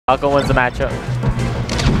Falco wins the matchup.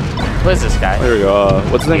 Who is this guy? There we go.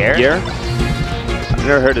 What's his name? Yair? I've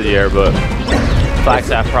never heard of Yair, but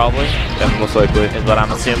Flagstaff probably. yeah, most likely. Is what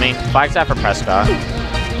I'm assuming. Flagstaff or Prescott.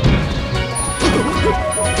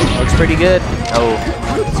 Looks pretty good. Oh,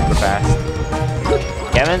 super fast.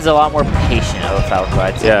 Kevin's a lot more patient of a Falco,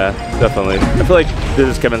 I'd say. Yeah, definitely. I feel like this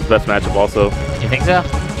is Kevin's best matchup also. You think so?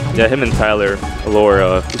 Yeah, him and Tyler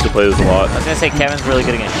Allure used to play this a lot. I was going to say Kevin's really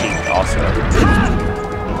good against Sheik also.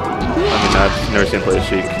 I mean, I've never seen him play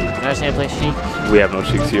Sheik. You never seen him play Sheik? We have no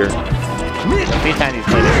Sheiks here. A few times he's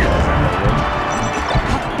played it.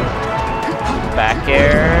 Back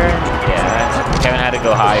air. Yeah, Kevin had to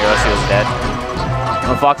go high or else he was dead.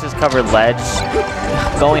 When Foxes cover ledge,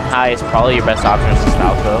 going high is probably your best option versus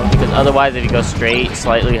Falco. Because otherwise, if you go straight,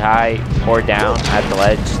 slightly high, or down at the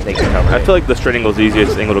ledge, they can cover it. I feel like the straight angle is the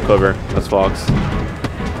easiest angle to cover. That's Fox.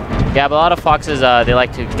 Yeah, but a lot of Foxes, they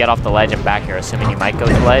like to get off the ledge and back air, assuming you might go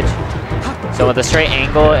to the ledge. So with a straight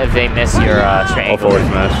angle, if they miss your straight angle, forward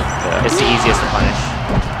smash. Yeah. It's the easiest to punish.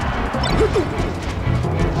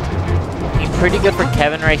 He's pretty good for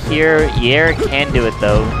Kevin right here. Yair can do it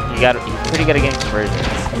though. He's pretty good at getting conversions.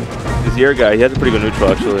 This Yair guy, he has a pretty good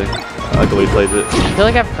neutral actually. I like the way he plays it. I feel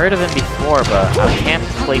like I've heard of him before, but I can't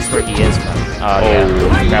place where he is from. Yeah,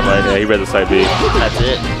 grab ledge. Yeah, he read the side B. That's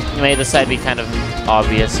it. He made the side B kind of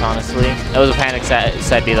obvious, honestly. It was a panic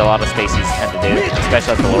side B that a lot of Spaceys tend to do,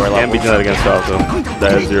 especially at the lower levels. Can't be doing that against Falco.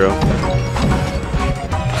 That is 0.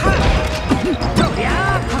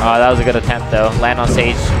 Oh, that was a good attempt though. Land on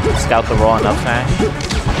stage, scout the roll and up smash.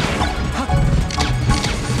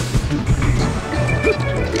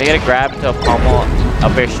 They get a grab to a pommel.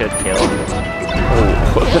 Up air should kill.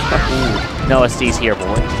 No SD's here,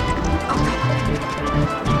 boy.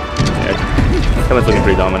 Yeah, Kevin's looking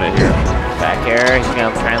pretty dominant here. Back air, he's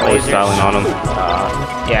gonna try and laser. Styling on him.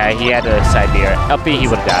 Yeah, he had a side B. Up B, he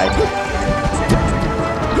would have died.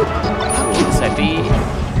 Side B.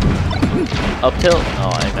 Up tilt. Oh,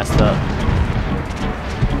 I messed up.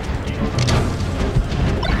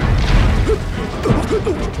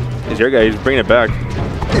 He's your guy. He's bringing it back.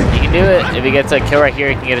 He can do it. If he gets a kill right here,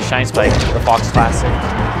 he can get a Shine Spike. The Fox Classic.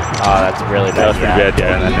 Oh, that's really bad. That's pretty bad,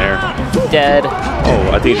 yeah, in that air. Dead.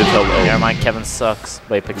 Oh, I think he just held low. Never mind, Kevin sucks,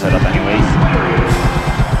 but he picks it up anyways.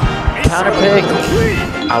 Counter pick.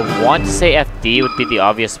 I want to say FD would be the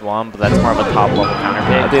obvious one, but that's more of a top level counter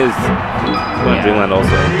pick. I think he's going to Dreamland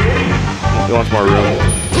also. He wants more room.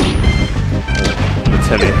 It's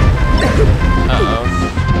Timmy. Uh-oh.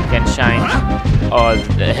 Can Shine. Oh,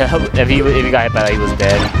 if he got hit by that, he was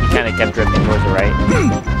dead. He kind of kept drifting towards the right.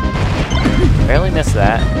 Barely missed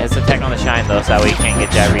that. It's a tech on the Shine though, so that way he can't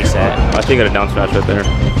get that reset. I think I got a down smash right there.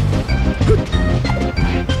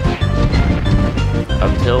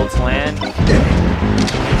 Up tilts land.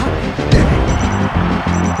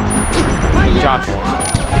 Josh.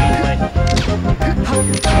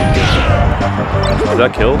 Was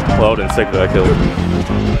that kill? Well, I didn't stick to that kill.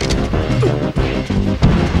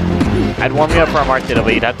 I'd warm you up for a Martino,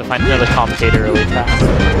 but you'd have to find another commentator really fast.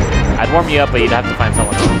 I'd warm you up, but you'd have to find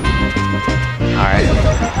someone else. Alright.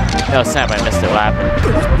 No, snap, I missed it. What happened?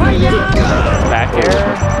 Back air.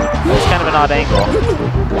 It's kind of an odd angle.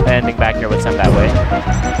 Ending back air would send that way.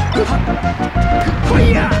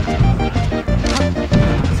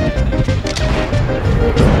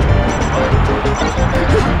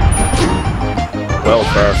 Well,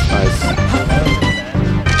 fast, nice.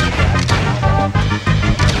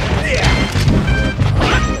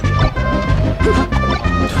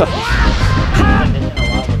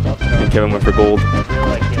 And Kevin went for gold.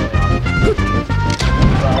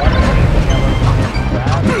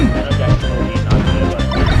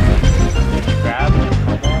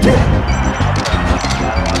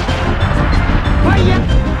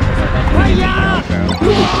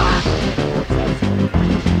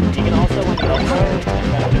 You can also, when you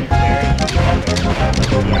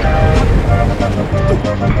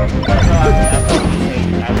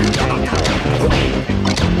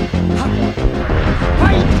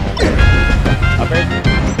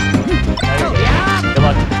Good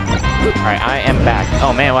luck. Alright, I am back.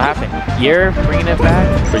 Oh man, what happened? You're bringing it back?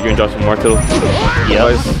 For you and Josh and Martel.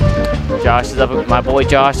 Yep. Josh is up, my boy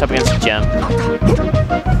Josh up against Gem.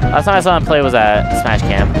 Last time I saw him play was at Smash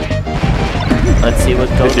Camp. Let's see what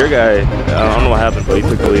goes. It's your guy. I don't know what happened, but he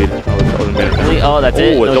took the lead. Oh, that's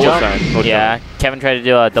it. No No jump. jump. No Yeah, jump. Kevin tried to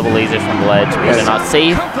do a double laser from the ledge, but they're not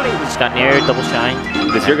safe. Just got near, double shine.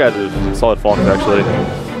 This your guy's a solid Falco, actually.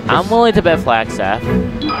 I'm willing to bet Flagstaff.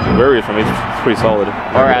 Where are you from? He's pretty solid.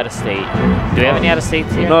 Or out of state. Do we have any out of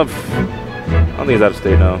states here? No, I don't think he's out of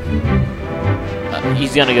state now.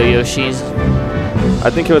 He's gonna go Yoshi's. I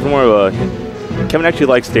think he was more of a Kevin actually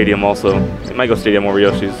likes Stadium also. He might go Stadium over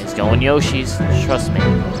Yoshi's. He's going Yoshi's. Trust me.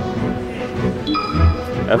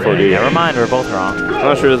 FOD. Never mind, we're both wrong. I'm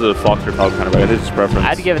not sure this is a Fox or Falco kind of right. It's just preference.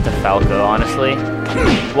 I'd give it to Falco, honestly.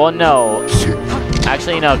 Well, no.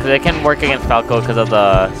 Actually, no, because it can work against Falco because of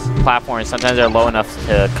the platforms. Sometimes they're low enough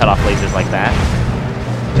to cut off lasers like that.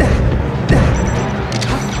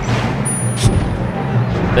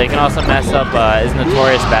 They can also mess up his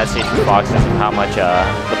notorious bad stage for Fox because of how much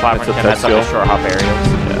the platforms can mess up the short hop aerials.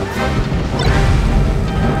 Yeah.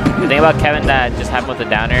 The thing about Kevin that just happened with the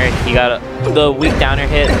downer, he got the weak downer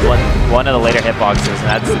hit, one of the later hitboxes, and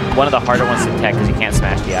that's one of the harder ones to detect because you can't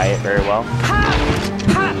smash the eye very well.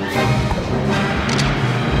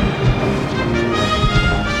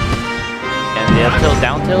 And the up tilt,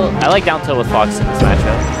 down tilt. I like down tilt with Fox in this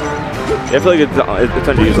matchup. Yeah, I feel like it's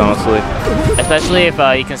underused, honestly. Especially if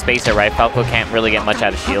you can space it right. Falco can't really get much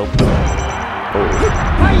out of shield.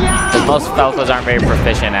 Because most Falcos aren't very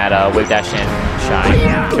proficient at wave dash and shine.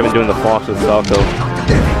 Kevin doing the Fox with Falco.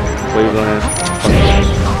 Waveland.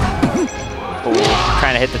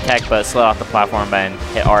 Trying to hit the tech, but slid off the platform and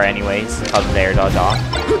hit R anyways. Causes the air dodge off.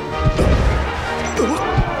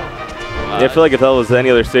 Yeah, I feel like if that was any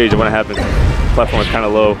other stage, it wouldn't happen. The platform was kind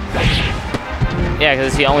of low. Yeah, because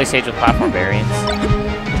it's the only stage with platform variants.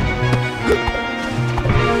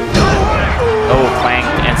 Oh, clanked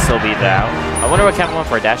and still beat it out. I wonder what Kevin went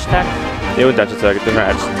for a dash attack? Yeah, with dash attack. It didn't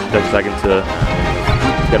dash attack to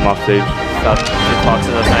get him off stage. Fox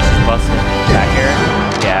of those matches plus back here.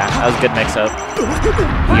 Yeah, that was a good mix up.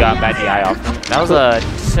 You got bad DI off. That was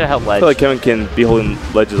just to help ledge. I feel like Kevin can be holding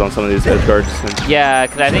ledges on some of these edge guards. Yeah,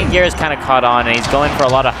 because I think Yair's kind of caught on and he's going for a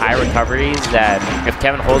lot of high recoveries that if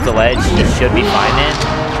Kevin holds the ledge, he should be fine in.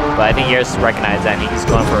 But I think Yair's recognized that and he's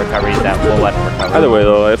going for recoveries that will let him recover. Either way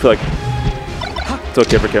though, I feel like it's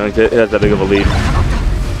okay for Kevin. It has that big of a lead.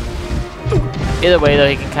 Either way though,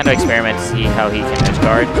 he can kind of experiment to see how he can edge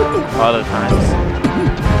guard a lot of the times.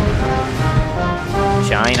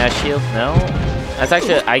 Shine as shield? No. That's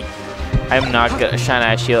actually, I'm not good at shine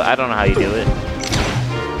as shield. I don't know how you do it.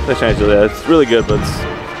 The shine shield, yeah, it's really good, but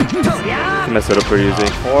you can mess it up pretty easy.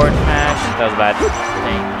 Forward smash, that was a bad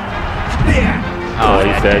thing. Oh,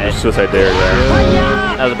 he's dead. Just suicide there.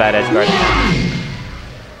 That was a bad edge guard.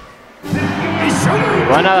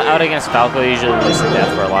 Run out against Falco usually leads to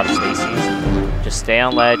death for a lot of species. Just stay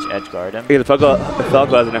on ledge, edge guard him. If Falco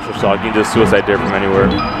has an extra stock, you can just suicide dare from anywhere.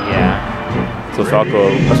 Yeah. So Falco,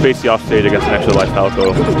 a spacey off stage against an extra life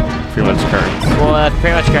Falco, pretty much currents. Well, that's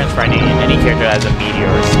pretty much currents for any character that has a meteor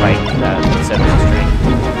or spike that instead of a string.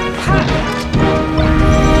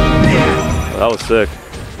 Well, that was sick.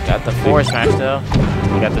 Got the forward smash though.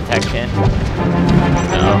 We got the tech in.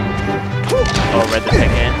 No. Oh, read the tech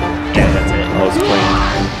in. Yeah, that's it. That was clean.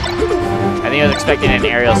 I think I was expecting an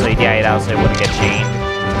aerial, so he DI'd out so he wouldn't get chained.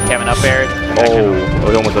 Kevin up aired. Oh,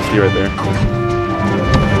 he almost SC right there.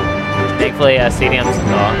 Thankfully, Stadium's,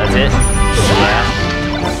 oh, that's it. Yeah.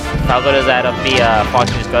 Falco does that up the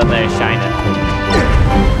Fox, just go out there and shine it.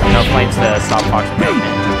 No flames to stop Fox from making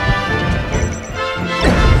it.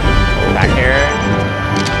 Back here.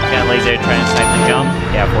 Gonna laser trying to snipe the jump.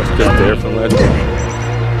 Yeah, force it. Just there from ledge.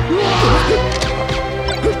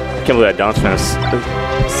 I can't believe that down smash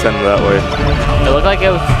sent him that way. It looked like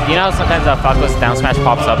it was, you know how sometimes Falco's down smash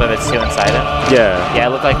pops up if it's too inside him? Yeah. Yeah,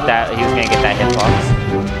 it looked like that he was gonna get that hitbox.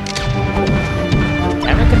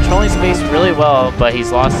 Kevin controlling space really well, but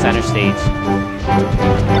he's lost center stage.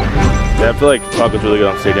 Yeah, I feel like Falco's really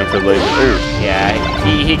good on Stadium for laser. Yeah,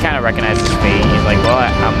 he kind of recognizes his fate. He's like, well,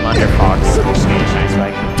 I'm under Fox. I'm just getting a shine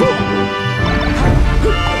spike.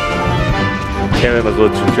 Kevin was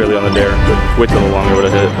literally on the dare. Wait till the longer would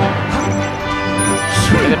have hit.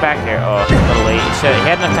 Get it back here. Oh, a little late. He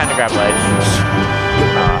had enough time to grab ledge.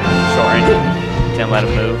 Short. Didn't let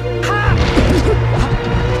him move.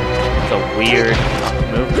 It's a weird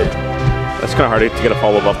movement. That's kind of hard to get a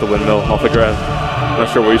follow-up off the windmill, off the grab. I'm not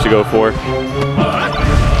sure what you should go for. Just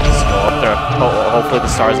go up there. Hopefully the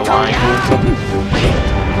stars align.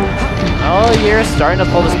 Oh, Yair's starting to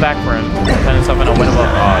pull this back for him. Putting himself in a winnable.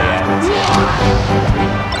 Oh, yeah, that's it.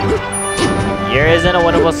 Yair is in a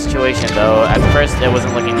winnable situation, though. At first, it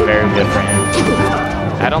wasn't looking very good for him.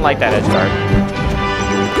 I don't like that edge guard.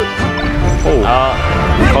 Oh,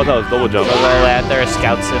 I thought that was double jump. A little out there,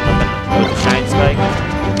 scouts him with a shine spike.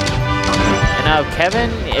 And now Kevin,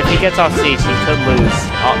 if he gets off stage, he could lose.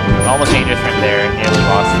 Almost dangerous from there. Nearly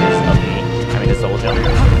lost his his double jump.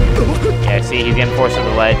 Yeah, see, he's getting forced to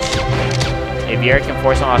the ledge. If Yair can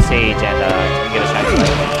force him off stage and get a shine spike.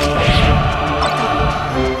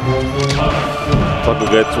 Falco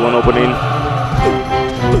gets one opening.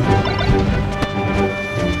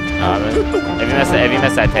 If you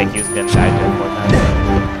missed that take, he was gonna die to it 4 times.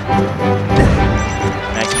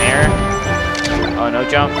 Nice air. Oh, no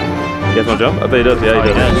jump. He has no jump? I thought he does. Yeah,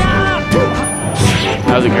 he does.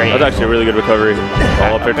 That was a great. That was actually a really good recovery.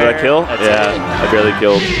 All up there to that kill. Yeah, I barely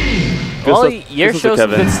killed. Well, Yair shows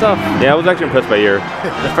some good stuff. Yeah, I was actually impressed by Yair.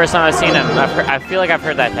 The first time I've seen him, I feel like I've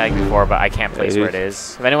heard that tag before, but I can't place where it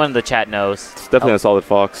is. If anyone in the chat knows. It's definitely a solid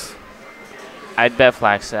Fox. I'd bet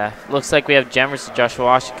Flagstaff. Looks like we have Jem versus Joshua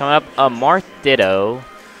Washington coming up. Mark Ditto.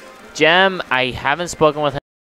 Jem, I haven't spoken with him